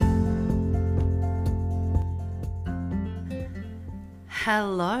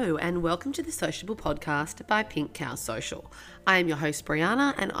Hello and welcome to the Sociable Podcast by Pink Cow Social. I am your host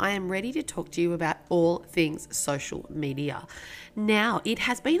Brianna and I am ready to talk to you about all things social media. Now, it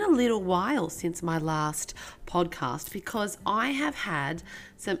has been a little while since my last podcast because I have had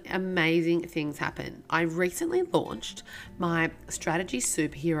some amazing things happen. I recently launched my Strategy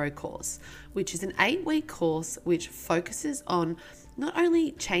Superhero course, which is an 8-week course which focuses on not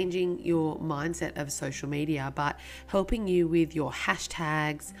only changing your mindset of social media, but helping you with your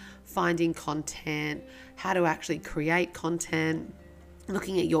hashtags, finding content, how to actually create content,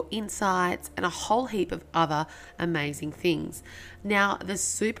 looking at your insights, and a whole heap of other amazing things. Now, the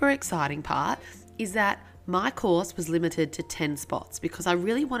super exciting part is that my course was limited to 10 spots because I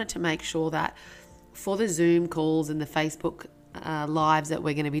really wanted to make sure that for the Zoom calls and the Facebook lives that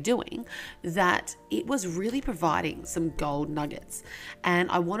we're going to be doing, that it was really providing some gold nuggets,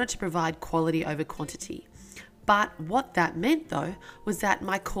 and I wanted to provide quality over quantity. But what that meant though was that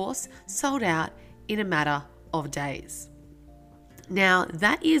my course sold out in a matter of days. Now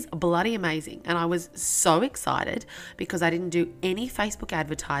that is bloody amazing, and I was so excited because I didn't do any Facebook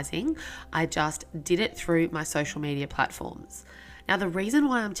advertising. I just did it through my social media platforms. Now the reason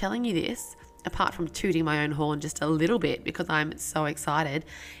why I'm telling you this, apart from tooting my own horn just a little bit because I'm so excited,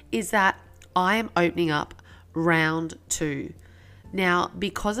 is that I am opening up round 2. Now,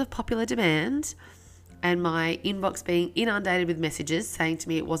 because of popular demand and my inbox being inundated with messages saying to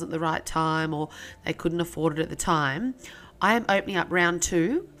me it wasn't the right time or they couldn't afford it at the time, I am opening up round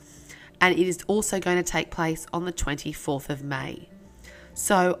 2, and it is also going to take place on the 24th of May.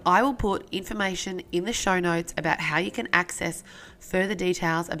 So I will put information in the show notes about how you can access further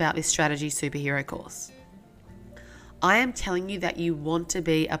details about this Strategy Superhero course. I am telling you that you want to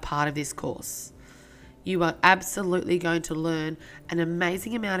be a part of this course. You are absolutely going to learn an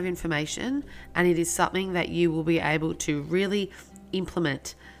amazing amount of information, and it is something that you will be able to really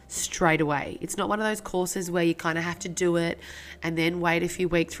implement straight away. It's not one of those courses where you kind of have to do it and then wait a few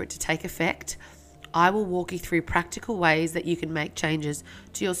weeks for it to take effect. I will walk you through practical ways that you can make changes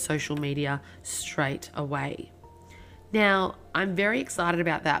to your social media straight away. Now, I'm very excited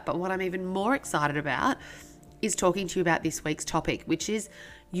about that, but what I'm even more excited about is talking to you about this week's topic, which is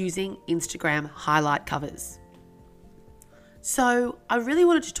using Instagram highlight covers. So I really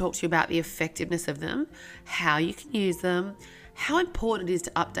wanted to talk to you about the effectiveness of them, how you can use them, how important it is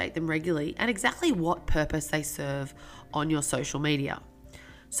to update them regularly, and exactly what purpose they serve on your social media.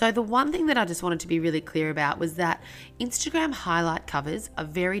 So the one thing that I just wanted to be really clear about was that Instagram highlight covers are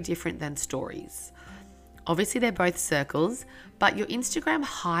very different than stories. Obviously, they're both circles, but your Instagram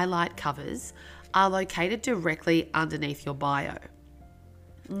highlight covers are located directly underneath your bio.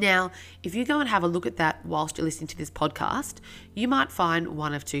 Now, if you go and have a look at that whilst you're listening to this podcast, you might find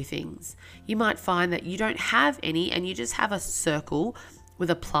one of two things. You might find that you don't have any and you just have a circle with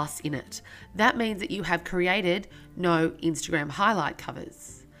a plus in it. That means that you have created no Instagram highlight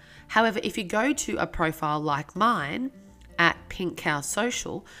covers. However, if you go to a profile like mine at Pink Cow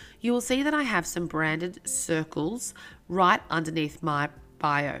Social, you will see that I have some branded circles right underneath my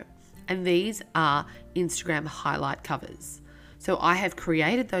bio. And these are Instagram highlight covers. So I have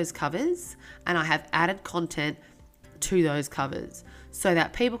created those covers and I have added content to those covers so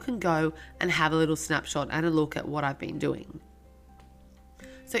that people can go and have a little snapshot and a look at what I've been doing.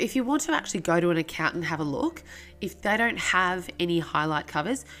 So if you want to actually go to an account and have a look, if they don't have any highlight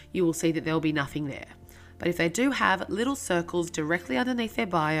covers, you will see that there will be nothing there. But if they do have little circles directly underneath their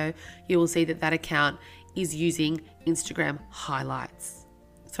bio, you will see that that account is using Instagram highlights.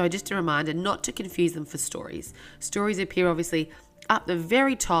 So just a reminder not to confuse them for stories. Stories appear obviously up the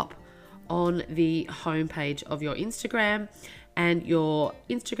very top on the homepage of your Instagram, and your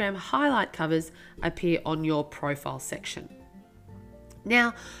Instagram highlight covers appear on your profile section.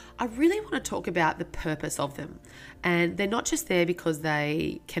 Now, I really want to talk about the purpose of them, and they're not just there because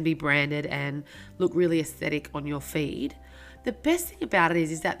they can be branded and look really aesthetic on your feed. The best thing about it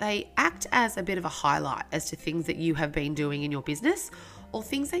is that they act as a bit of a highlight as to things that you have been doing in your business or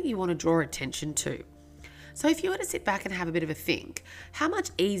things that you want to draw attention to. So if you were to sit back and have a bit of a think, how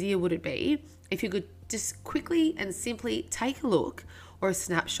much easier would it be if you could just quickly and simply take a look or a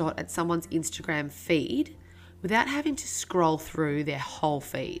snapshot at someone's Instagram feed without having to scroll through their whole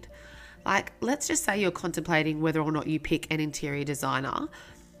feed? Like, let's just say you're contemplating whether or not you pick an interior designer.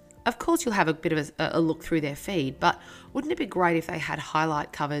 Of course, you'll have a bit of a look through their feed, but wouldn't it be great if they had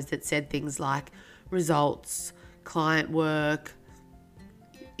highlight covers that said things like results, client work,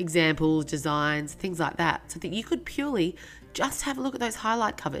 examples, designs, things like that, so that you could purely just have a look at those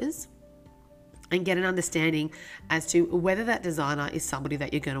highlight covers and get an understanding as to whether that designer is somebody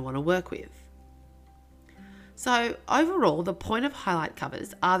that you're going to want to work with. So overall, the point of highlight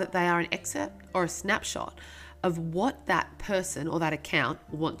covers are that they are an excerpt or a snapshot of what that person or that account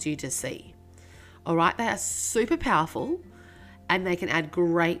wants you to see. All right, they are super powerful and they can add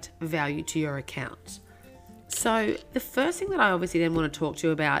great value to your account. So the first thing that I obviously then want to talk to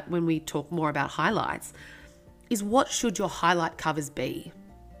you about when we talk more about highlights is, what should your highlight covers be?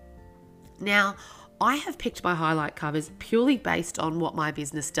 Now, I have picked my highlight covers purely based on what my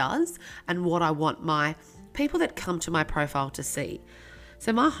business does and what I want my people that come to my profile to see.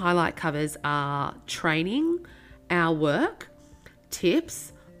 So my highlight covers are training, our work,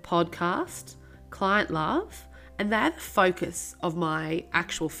 tips, podcast, client love, and they're the focus of my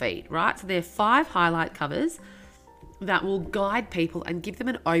actual feed, right? So they're 5 highlight covers that will guide people and give them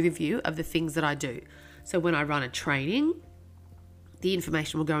an overview of the things that I do. So when I run a training, the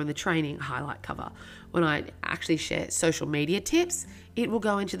information will go in the training highlight cover. When I actually share social media tips, it will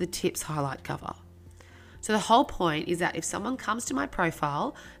go into the tips highlight cover. So the whole point is that if someone comes to my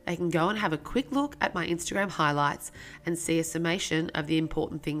profile, they can go and have a quick look at my Instagram highlights and see a summation of the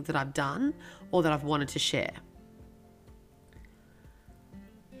important things that I've done or that I've wanted to share.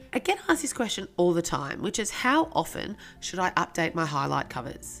 I get asked this question all the time, which is, how often should I update my highlight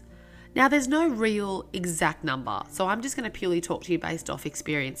covers? Now, there's no real exact number, so I'm just going to purely talk to you based off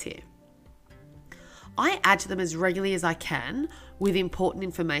experience here. I add to them as regularly as I can with important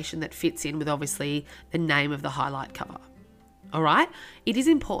information that fits in with obviously the name of the highlight cover. All right? It is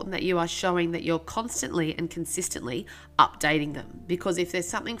important that you are showing that you're constantly and consistently updating them, because if there's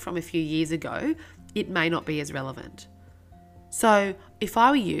something from a few years ago, it may not be as relevant. So if I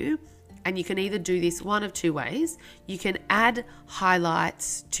were you, and you can either do this one of 2 ways, you can add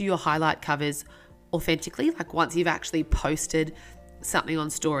highlights to your highlight covers authentically, like once you've actually posted something on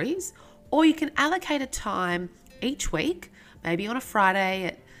stories, or you can allocate a time each week, maybe on a Friday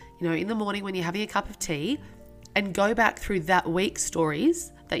at, in the morning when you're having a cup of tea, and go back through that week's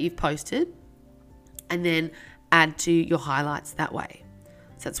stories that you've posted and then add to your highlights that way.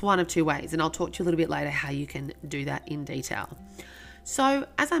 So that's one of 2 ways, and I'll talk to you a little bit later how you can do that in detail. So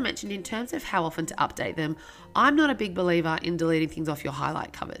as I mentioned, in terms of how often to update them, I'm not a big believer in deleting things off your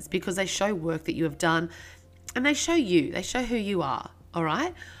highlight covers, because they show work that you have done and they show who you are, all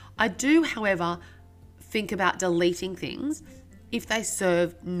right? I do, however, think about deleting things if they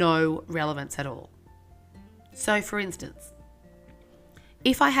serve no relevance at all. So for instance,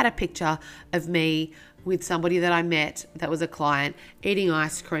 if I had a picture of me with somebody that I met that was a client eating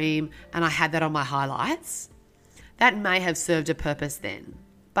ice cream and I had that on my highlights, that may have served a purpose then,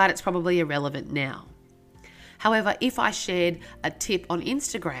 but it's probably irrelevant now. However, if I shared a tip on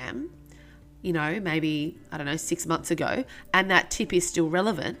Instagram, maybe, 6 months ago, and that tip is still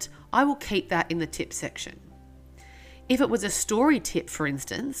relevant, I will keep that in the tip section. If it was a story tip, for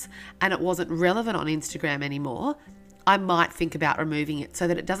instance, and it wasn't relevant on Instagram anymore, I might think about removing it so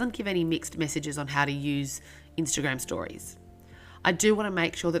that it doesn't give any mixed messages on how to use Instagram stories. I do want to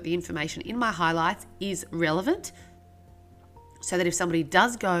make sure that the information in my highlights is relevant, so that if somebody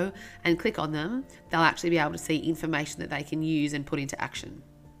does go and click on them, they'll actually be able to see information that they can use and put into action.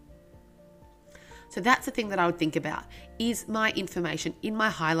 So that's the thing that I would think about. Is my information in my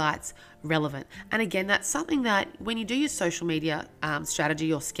highlights relevant? And again, that's something that when you do your social media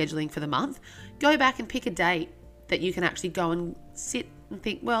strategy or scheduling for the month, go back and pick a date that you can actually go and sit and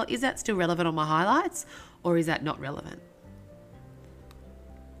think, well, is that still relevant on my highlights, or is that not relevant?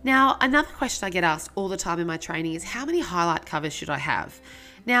 Now, another question I get asked all the time in my training is, how many highlight covers should I have?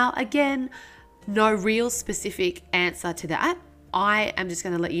 Now, again, no real specific answer to that. I am just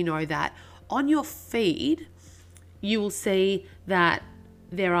going to let you know that on your feed, you will see that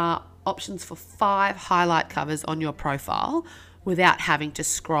there are options for 5 highlight covers on your profile without having to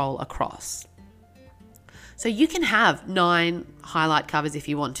scroll across. So you can have 9 highlight covers if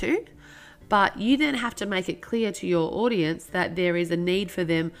you want to, but you then have to make it clear to your audience that there is a need for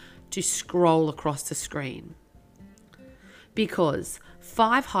them to scroll across the screen, because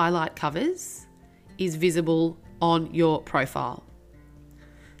 5 highlight covers is visible on your profile.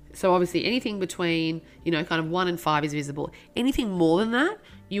 So obviously anything between, kind of 1 and 5 is visible. Anything more than that,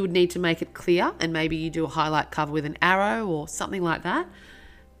 you would need to make it clear, and maybe you do a highlight cover with an arrow or something like that,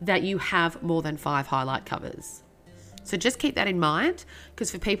 that you have more than 5 highlight covers. So just keep that in mind, because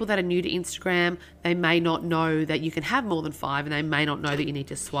for people that are new to Instagram, they may not know that you can have more than 5, and they may not know that you need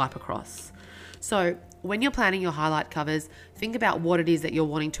to swipe across. So when you're planning your highlight covers, think about what it is that you're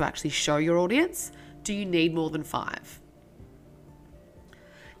wanting to actually show your audience. Do you need more than 5?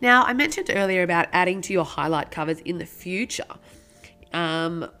 Now, I mentioned earlier about adding to your highlight covers in the future.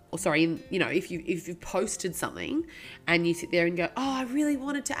 If you've posted something and you sit there and go, oh, I really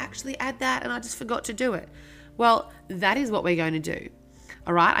wanted to actually add that and I just forgot to do it. Well, that is what we're going to do.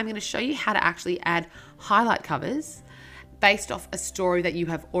 All right, I'm going to show you how to actually add highlight covers based off a story that you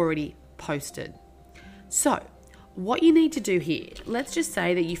have already posted. So, what you need to do here, let's just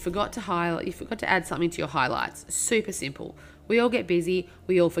say that you forgot to add something to your highlights. Super simple. We all get busy,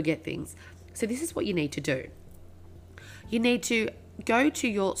 we all forget things. So this is what you need to do. You need to go to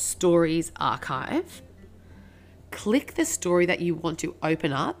your stories archive, click the story that you want to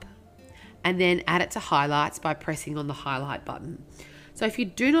open up, and then add it to highlights by pressing on the highlight button. So if you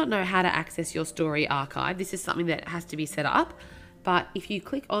do not know how to access your story archive, this is something that has to be set up. But if you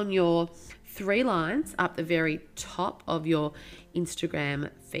click on your 3 lines up the very top of your Instagram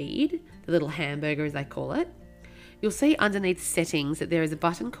feed, the little hamburger as they call it, you'll see underneath settings that there is a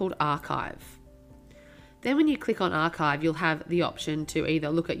button called archive. Then when you click on archive, you'll have the option to either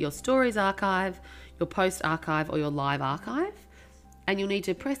look at your stories archive, your post archive, or your live archive. And you'll need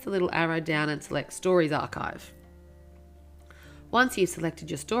to press the little arrow down and select stories archive. Once you've selected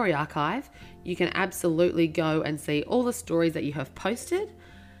your story archive, you can absolutely go and see all the stories that you have posted.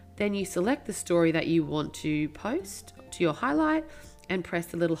 Then you select the story that you want to post to your highlight and press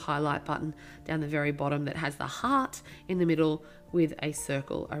the little highlight button down the very bottom that has the heart in the middle with a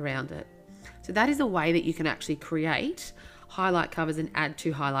circle around it. So that is a way that you can actually create highlight covers and add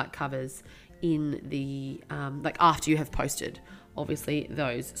to highlight covers in the after you have posted, obviously,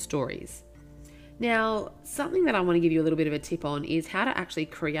 those stories. Now, something that I want to give you a little bit of a tip on is how to actually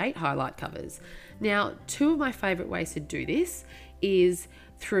create highlight covers. Now, 2 of my favorite ways to do this is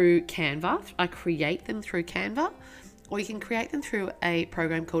through Canva. I create them through Canva, or you can create them through a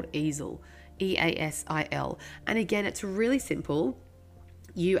program called Easil, E-A-S-I-L. And again, it's really simple.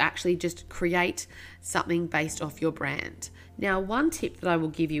 You actually just create something based off your brand. Now, one tip that I will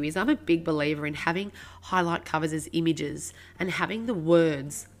give you is I'm a big believer in having highlight covers as images and having the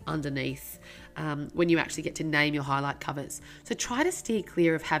words underneath when you actually get to name your highlight covers. So try to steer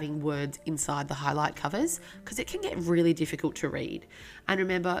clear of having words inside the highlight covers because it can get really difficult to read. And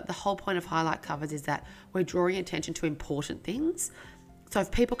remember, the whole point of highlight covers is that we're drawing attention to important things. So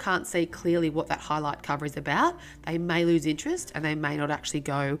if people can't see clearly what that highlight cover is about, they may lose interest and they may not actually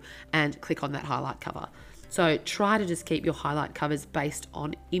go and click on that highlight cover. So try to just keep your highlight covers based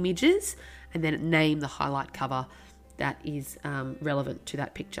on images and then name the highlight cover that is relevant to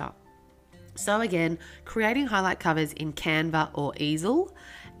that picture. So again, creating highlight covers in Canva or Easil.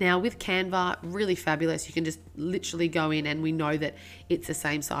 Now with Canva, really fabulous. You can just literally go in and we know that it's the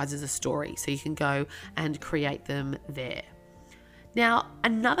same size as a story. So you can go and create them there. Now,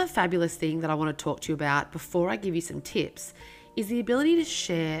 another fabulous thing that I want to talk to you about before I give you some tips is the ability to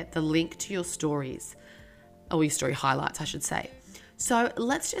share the link to your stories, or your story highlights, I should say. So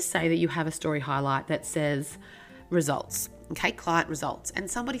let's just say that you have a story highlight that says results, okay, client results,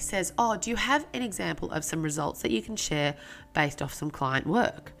 and somebody says, oh, do you have an example of some results that you can share based off some client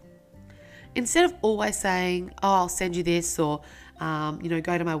work? Instead of always saying, oh, I'll send you this, or, go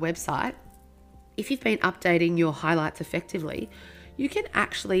to my website, if you've been updating your highlights effectively, you can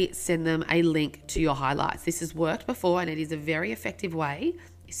actually send them a link to your highlights. This has worked before and it is a very effective way,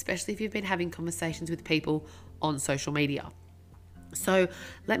 especially if you've been having conversations with people on social media. So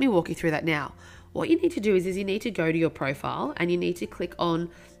let me walk you through that now. What you need to do is you need to go to your profile and you need to click on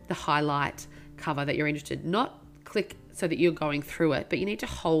the highlight cover that you're interested in. Not click so that you're going through it, but you need to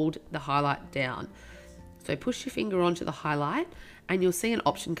hold the highlight down. So push your finger onto the highlight and you'll see an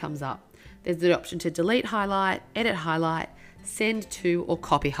option comes up. There's the option to delete highlight, edit highlight, send to, or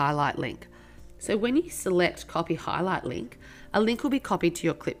copy highlight link. So when you select copy highlight link, a link will be copied to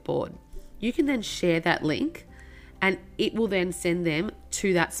your clipboard. You can then share that link and it will then send them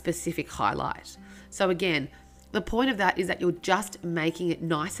to that specific highlight. So again, the point of that is that you're just making it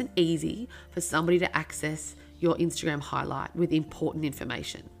nice and easy for somebody to access your Instagram highlight with important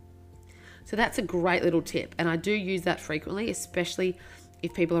information. So that's a great little tip. And I do use that frequently, especially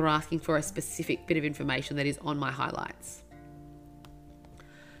if people are asking for a specific bit of information that is on my highlights.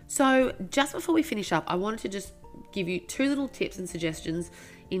 So just before we finish up, I wanted to just give you 2 little tips and suggestions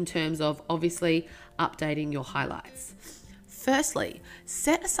in terms of obviously updating your highlights. Firstly,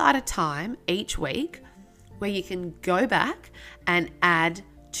 set aside a time each week where you can go back and add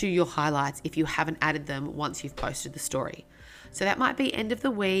to your highlights if you haven't added them once you've posted the story. So that might be end of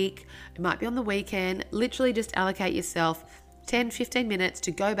the week, it might be on the weekend. Literally just allocate yourself 10-15 minutes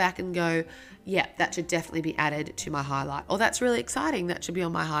to go back and go, yeah, that should definitely be added to my highlight, or that's really exciting, that should be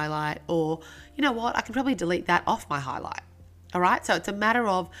on my highlight, or you know what, I can probably delete that off my highlight. All right, so it's a matter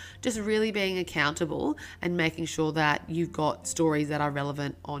of just really being accountable and making sure that you've got stories that are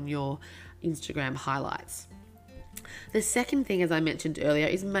relevant on your Instagram highlights. The second thing, as I mentioned earlier,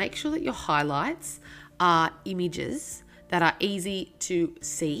 is make sure that your highlights are images that are easy to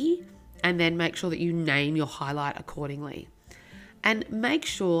see, and then make sure that you name your highlight accordingly. And make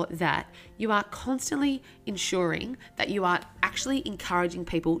sure that you are constantly ensuring that you are actually encouraging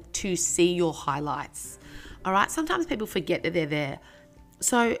people to see your highlights. All right, sometimes people forget that they're there.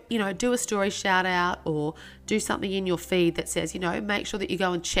 So, do a story shout out or do something in your feed that says, make sure that you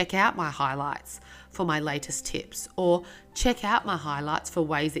go and check out my highlights for my latest tips, or check out my highlights for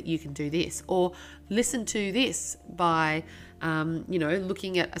ways that you can do this, or listen to this by,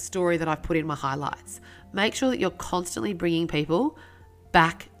 looking at a story that I've put in my highlights. Make sure that you're constantly bringing people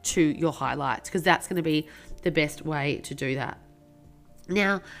back to your highlights, because that's going to be the best way to do that.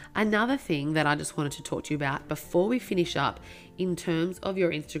 Now, another thing that I just wanted to talk to you about before we finish up in terms of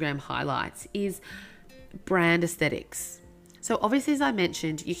your Instagram highlights is brand aesthetics. So obviously, as I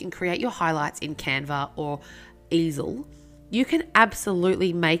mentioned, you can create your highlights in Canva or Easel. You can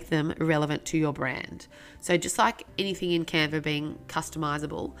absolutely make them relevant to your brand. So just like anything in Canva being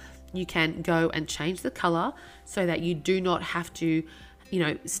customizable, you can go and change the color so that you do not have to,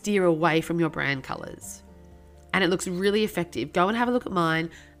 steer away from your brand colors. And it looks really effective. Go and have a look at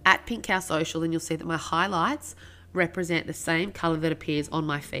mine at Pink Cow Social, and you'll see that my highlights represent the same color that appears on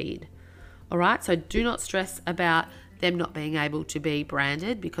my feed. All right, so do not stress about them not being able to be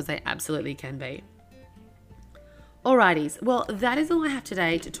branded, because they absolutely can be. Alrighties, well, that is all I have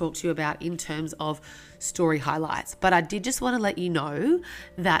today to talk to you about in terms of story highlights. But I did just want to let you know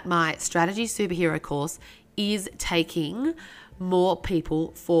that my Strategy Superhero course is taking more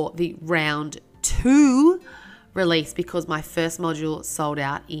people for the round 2 release, because my first module sold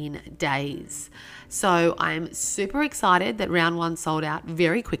out in days. So I'm super excited that round 1 sold out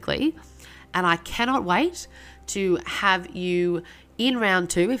very quickly, and I cannot wait to have you in round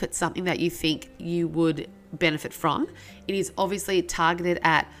 2 if it's something that you think you would benefit from. It is obviously targeted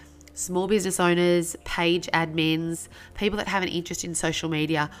at small business owners, page admins, people that have an interest in social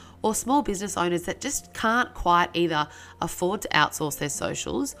media, or small business owners that just can't quite either afford to outsource their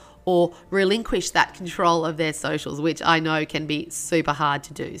socials or relinquish that control of their socials, which I know can be super hard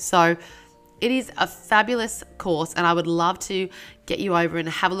to do. So it is a fabulous course, and I would love to get you over and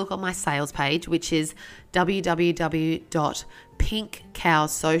have a look on my sales page, which is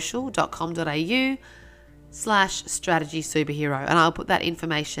www.pinkcowsocial.com.au/strategy superhero, and I'll put that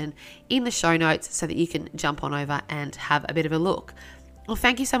information in the show notes so that you can jump on over and have a bit of a look. Well,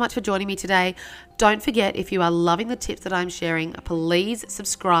 thank you so much for joining me today. Don't forget, if you are loving the tips that I'm sharing, please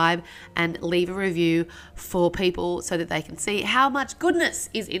subscribe and leave a review for people so that they can see how much goodness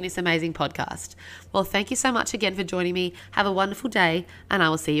is in this amazing podcast. Well, thank you so much again for joining me. Have a wonderful day, and I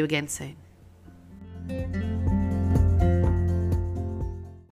will see you again soon.